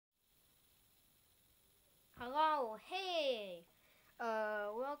Hello, hey.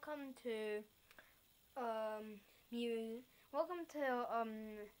 Welcome to Mew. Welcome to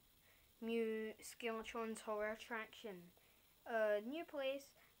Mew Skeletron's horror attraction. New place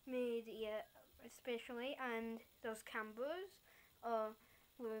made yet especially, and those cameras.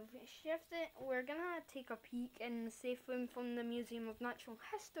 We've shifted. We're gonna take a peek in the safe room from the Museum of Natural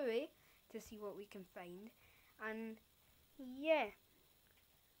History to see what we can find, and yeah.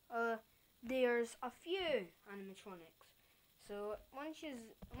 There's a few animatronics. So once you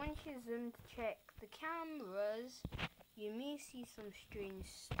zoom to check the cameras, you may see some strange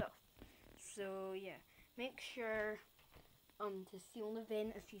stuff. So yeah, make sure to seal the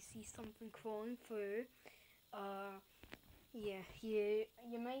vent if you see something crawling through. Yeah,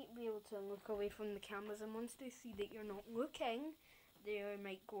 you might be able to look away from the cameras, and once they see that you're not looking, they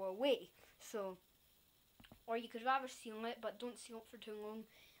might go away. So, or you could rather seal it, but don't seal it for too long.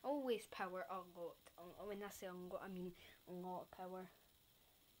 It'll waste power a lot. When I say a lot, I mean a lot of power.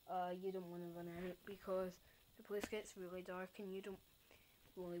 You don't want to run out because the place gets really dark, and you don't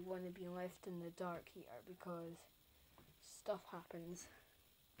really want to be left in the dark here because stuff happens.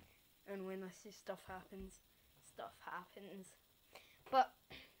 And when I say stuff happens, stuff happens. But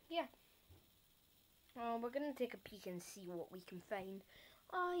yeah, we're gonna take a peek and see what we can find.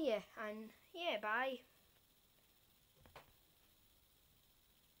 Oh yeah, and yeah, bye.